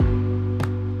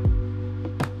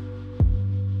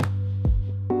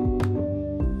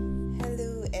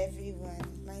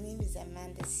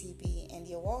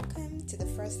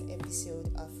first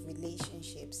episode of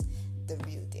Relationships, the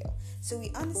Real Deal. So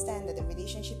we understand that a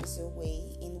relationship is a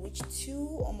way in which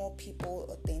two or more people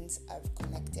or things are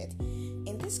connected.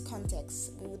 In this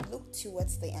context, we would look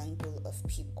towards the angle of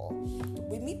people.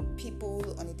 We meet people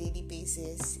on a daily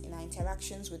basis. In our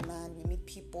interactions with man, we meet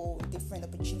people with different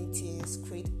opportunities,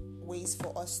 create ways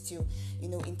for us to,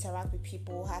 interact with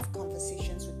people, have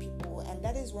conversations with people, and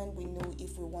that is when we know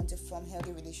if we want to form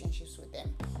healthy relationships with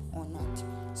them or not.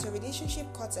 So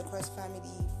relationship cuts across family,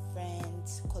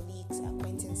 friends, colleagues,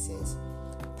 acquaintances,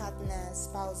 partners,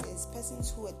 spouses,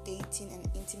 persons who are dating and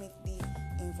intimately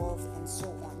involved, and so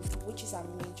on, which is our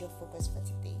major focus for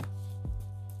today.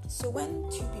 So when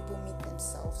two people meet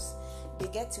themselves, they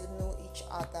get to know each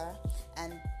other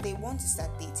and they want to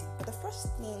start dating. But the first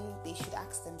thing they should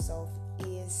ask themselves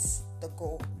is the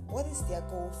goal. What is their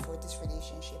goal for this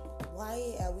relationship?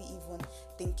 Why are we even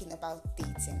thinking about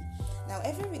dating? Now,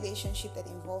 every relationship that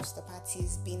involves the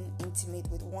parties being intimate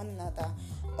with one another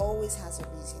always has a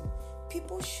reason.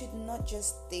 People should not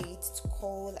just date to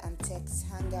call and text,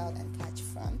 hang out and catch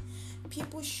fun.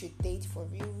 People should date for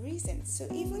real reasons. So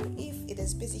even if it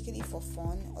is basically for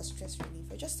fun or stress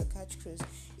relief or just to catch cruise,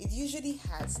 it usually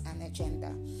has an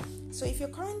agenda. So if you're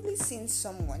currently seeing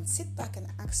someone, sit back and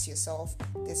ask yourself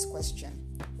this question: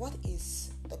 what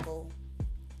is the goal?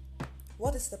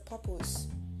 What is the purpose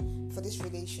for this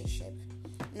relationship?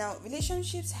 Now,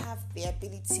 relationships have the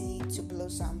ability to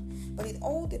blossom, but it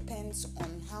all depends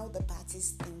on how the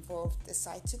parties involved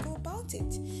decide to go about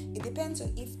it. It depends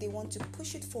on if they want to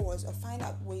push it forward or find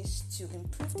out ways to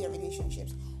improve their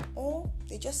relationships, or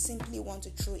they just simply want to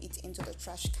throw it into the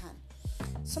trash can.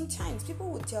 Sometimes people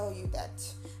will tell you that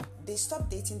they stop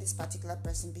dating this particular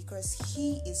person because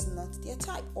he is not their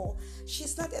type or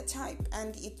she's not their type,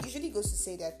 and it usually goes to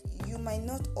say that you might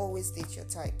not always date your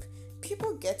type.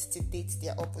 People get to date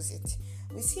their opposite.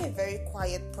 We see a very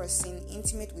quiet person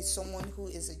intimate with someone who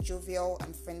is a jovial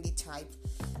and friendly type.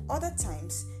 Other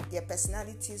times, their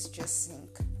personalities just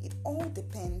sync. It all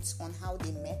depends on how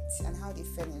they met and how they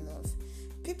fell in love.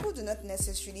 People do not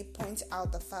necessarily point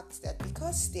out the fact that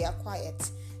because they are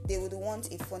quiet, they would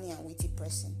want a funny and witty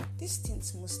person. These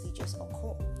things mostly just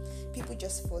occur. People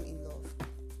just fall in love.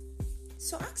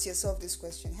 So ask yourself this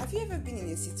question: have you ever been in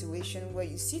a situation where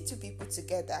you see two people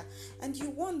together and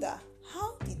you wonder,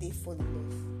 how did they fall in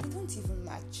love? They don't even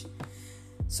match.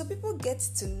 So people get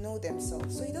to know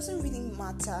themselves. So it doesn't really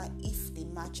matter if they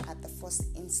match at the first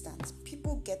instance.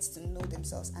 People get to know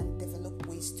themselves and develop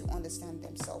ways to understand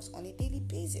themselves on a daily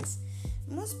basis.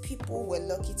 Most people were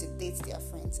lucky to date their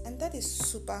friends, and that is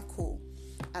super cool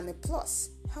and a plus.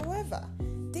 However,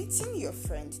 dating your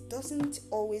friend doesn't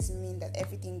always mean that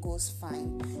everything goes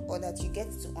fine or that you get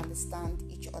to understand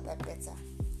each other better.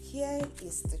 Here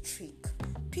is the trick.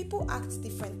 People act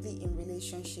differently in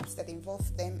relationships that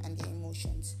involve them and their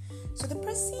emotions. So the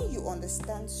person you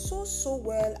understand so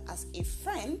well as a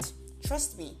friend,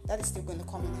 trust me, that is still going to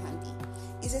come in handy,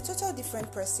 is a total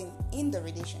different person in the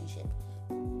relationship.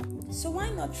 So why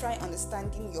not try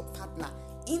understanding your partner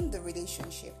in the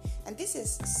relationship? And this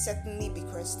is certainly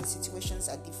because the situations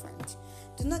are different.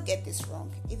 Do not get this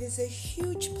wrong. It is a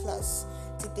huge plus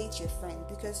to date your friend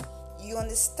because you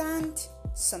understand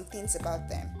some things about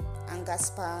them. Anger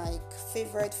spike,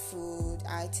 favorite food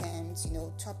items,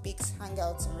 topics,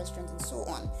 hangouts in restaurants and so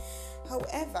on.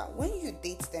 However, when you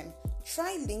date them,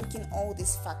 try linking all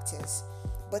these factors,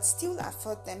 but still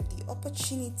afford them the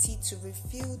opportunity to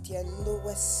reveal their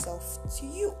lowest self to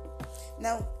you.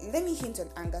 Now, let me hint on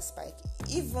anger spike.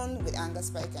 Even with anger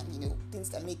spike and things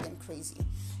that make them crazy,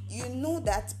 you know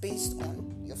that based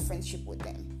on your friendship with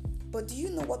them. But do you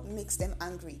know what makes them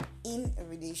angry in a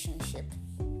relationship?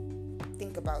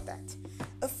 Think about that.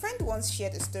 A friend once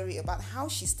shared a story about how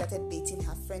she started dating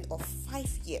her friend of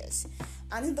 5 years,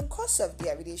 and in the course of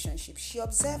their relationship, she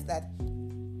observed that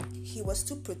he was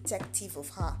too protective of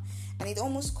her, and it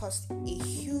almost caused a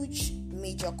huge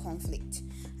major conflict.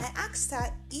 I asked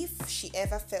her if she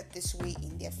ever felt this way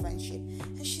in their friendship,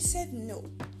 and she said no.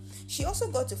 She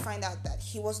also got to find out that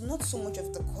he was not so much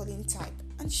of the calling type,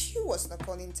 and she was the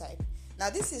calling type. Now,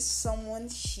 this is someone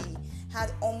she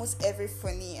had almost every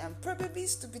funny and probably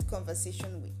stupid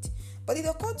conversation with. But it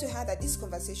occurred to her that these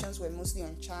conversations were mostly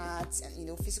on chats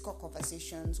and, physical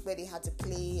conversations where they had to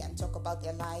play and talk about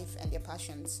their life and their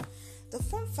passions. The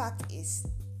fun fact is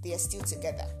they are still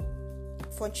together,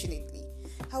 fortunately.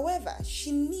 However,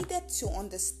 she needed to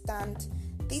understand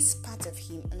this part of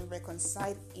him and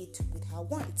reconcile it with her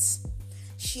wants.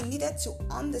 She needed to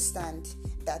understand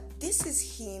that this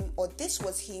is him, or this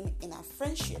was him in our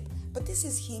friendship, but this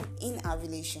is him in our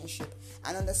relationship,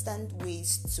 and understand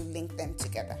ways to link them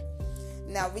together.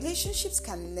 Now, relationships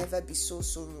can never be so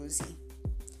rosy.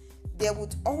 There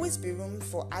would always be room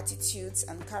for attitudes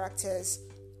and characters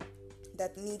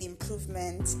that need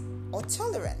improvement or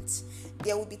tolerance.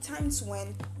 There will be times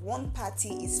when one party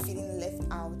is feeling left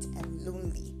out and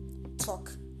lonely.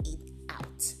 Talk it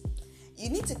out. You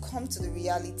need to come to the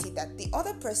reality that the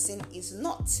other person is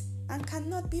not and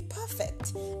cannot be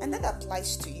perfect. And that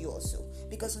applies to you also,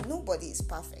 because nobody is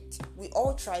perfect. We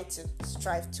all try to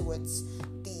strive towards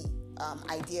the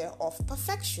idea of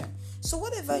perfection. So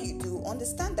whatever you do,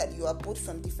 understand that you are both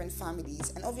from different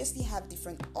families and obviously have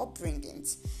different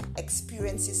upbringings,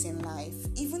 experiences in life,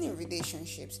 even in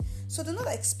relationships. So do not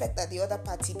expect that the other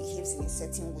party behaves in a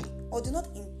certain way, or do not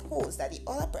impose that the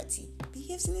other party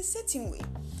behaves in a certain way.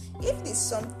 If it is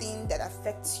something that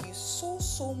affects you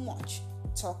so much,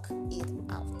 talk it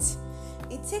out.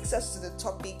 It takes us to the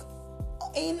topic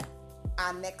in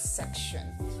our next section.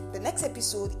 The next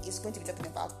episode is going to be talking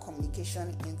about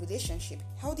communication in relationship,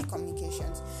 healthy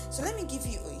communications. So let me give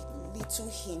you a little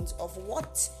hint of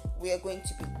what we are going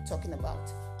to be talking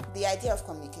about. The idea of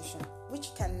communication,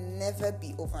 which can never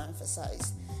be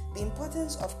overemphasized. The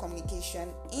importance of communication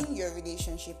in your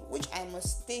relationship, which I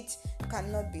must state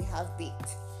cannot be half-baked.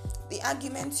 The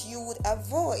arguments you would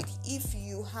avoid if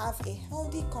you have a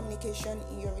healthy communication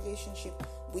in your relationship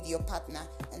with your partner,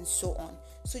 and so on.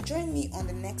 So join me on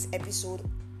the next episode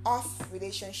of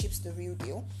Relationships The Real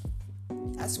Deal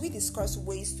as we discuss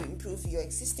ways to improve your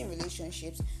existing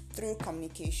relationships through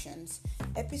communications.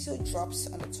 Episode drops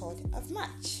on the 3rd of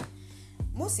March.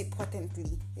 Most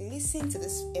importantly, listen to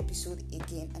this episode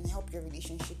again and help your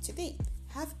relationship today.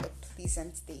 Have a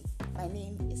pleasant day. My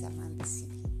name is Amanda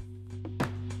Sibi.